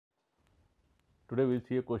Today we'll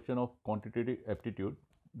see a question of quantitative aptitude.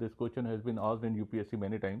 This question has been asked in UPSC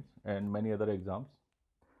many times and many other exams.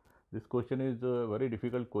 This question is a very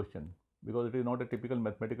difficult question because it is not a typical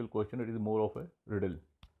mathematical question, it is more of a riddle.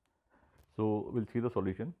 So we'll see the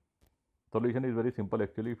solution. Solution is very simple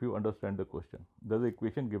actually if you understand the question. There is an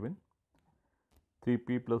equation given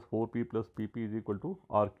 3p plus 4p plus pp is equal to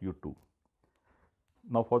RQ2.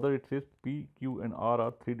 Now further it says p, q and r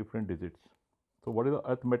are three different digits. So what is the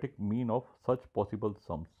arithmetic mean of such possible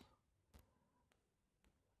sums?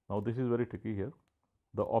 Now this is very tricky here.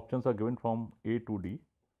 The options are given from A to D.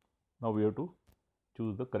 Now we have to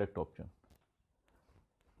choose the correct option.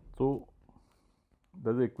 So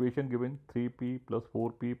there is an equation given 3p plus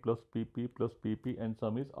 4p plus pp plus pp and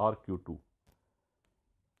sum is RQ2.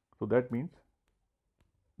 So that means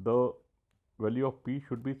the value of p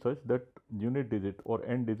should be such that unit digit or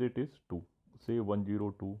n digit is 2. Say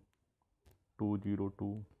 102,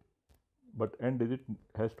 202, but n digit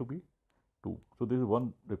has to be 2. So this is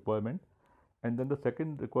one requirement. And then the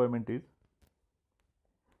second requirement is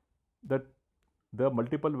that the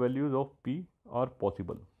multiple values of p are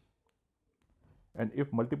possible. And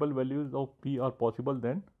if multiple values of p are possible,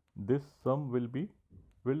 then this sum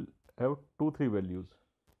will have 2, 3 values.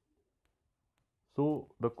 So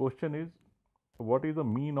the question is, what is the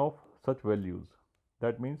mean of such values?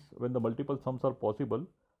 That means when the multiple sums are possible,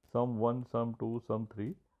 sum 1, sum 2, sum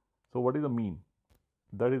 3. So what is the mean?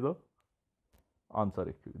 That is the answer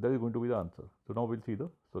actually. That is going to be the answer. So now we'll see the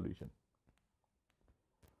solution.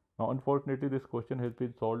 Now unfortunately this question has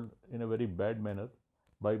been solved in a very bad manner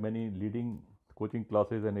by many leading coaching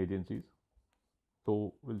classes and agencies.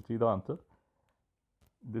 So we'll see the answer.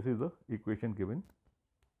 This is the equation given.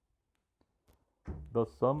 The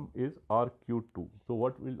sum is RQ2.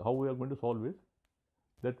 So how we are going to solve is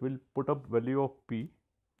that we'll put up value of p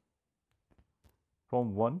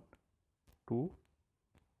from 1 to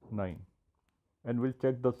 9 and we'll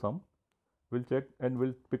check the sum. We'll check and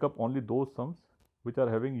we'll pick up only those sums which are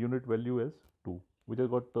having unit value as 2, which has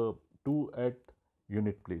got 2 at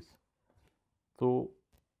unit place. So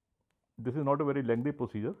this is not a very lengthy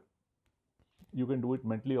procedure. You can do it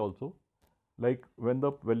mentally also. Like when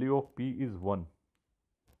the value of p is 1,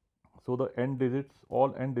 so the n digits,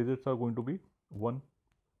 all n digits are going to be 1,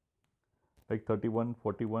 like 31,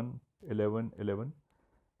 41, 11, 11.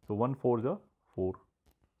 So 1 4s are 4.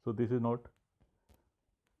 So this is not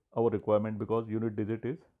our requirement because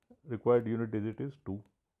required unit digit is 2.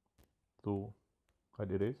 So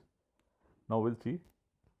I'll erase. Now we'll see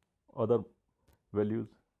other values.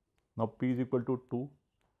 Now p is equal to 2.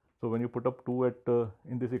 So when you put up 2 at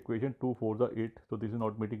in this equation, 2 4s are 8. So this is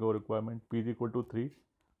not meeting our requirement. P is equal to 3.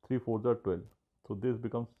 3 4s are 12. So this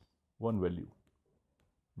becomes one value.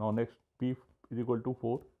 Now next, p is equal to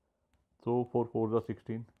 4. So 4 4s are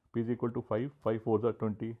 16. P is equal to 5. 5 4s are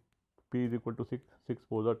 20. P is equal to 6. 6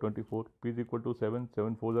 4s are 24. P is equal to 7.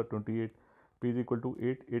 7 4s are 28. P is equal to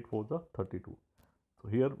 8. 8 4s are 32. So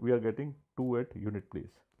here we are getting 2 at unit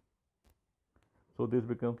place. So this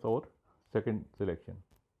becomes our second selection.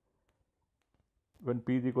 When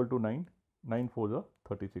p is equal to 9, 9 4s are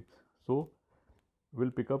 36. So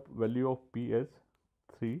we'll pick up value of p as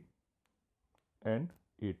 3 and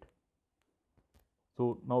 8.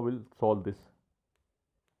 So now we'll solve this.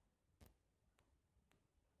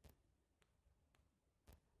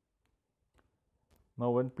 Now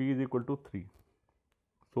when p is equal to 3,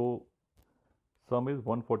 so sum is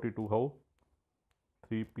 142. How?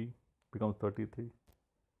 3p becomes 33,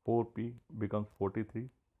 4p becomes 43,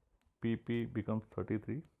 pp becomes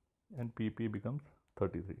 33 and pp becomes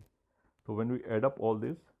 33. So when we add up all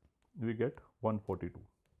this, we get 142.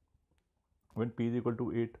 When p is equal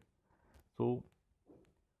to 8, so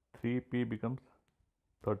 3p becomes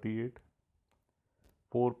 38,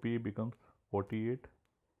 4p becomes 48,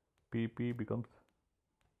 pp becomes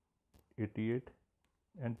 88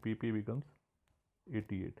 and pp becomes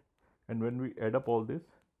 88. And when we add up all this,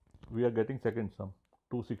 we are getting second sum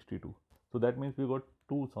 262. So that means we got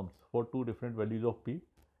two sums for two different values of p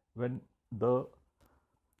when the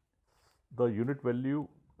unit value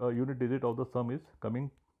unit digit of the sum is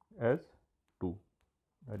coming as 2.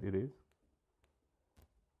 I'll erase.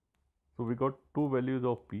 So we got two values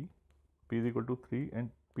of p is equal to 3 and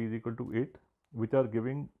p is equal to 8, which are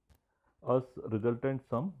giving us resultant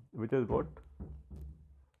sum which has got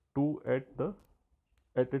 2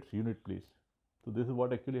 at its unit place. So this is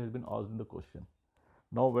what actually has been asked in the question.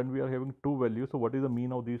 Now when we are having two values, so what is the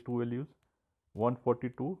mean of these two values?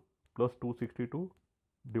 142 plus 262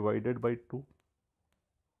 divided by 2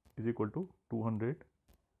 is equal to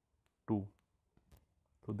 202.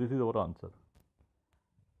 So this is our answer.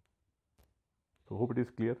 So hope it is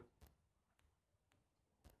clear.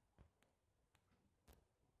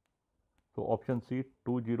 So option C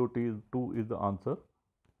 2 is the answer.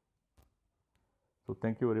 So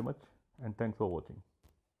thank you very much and thanks for watching.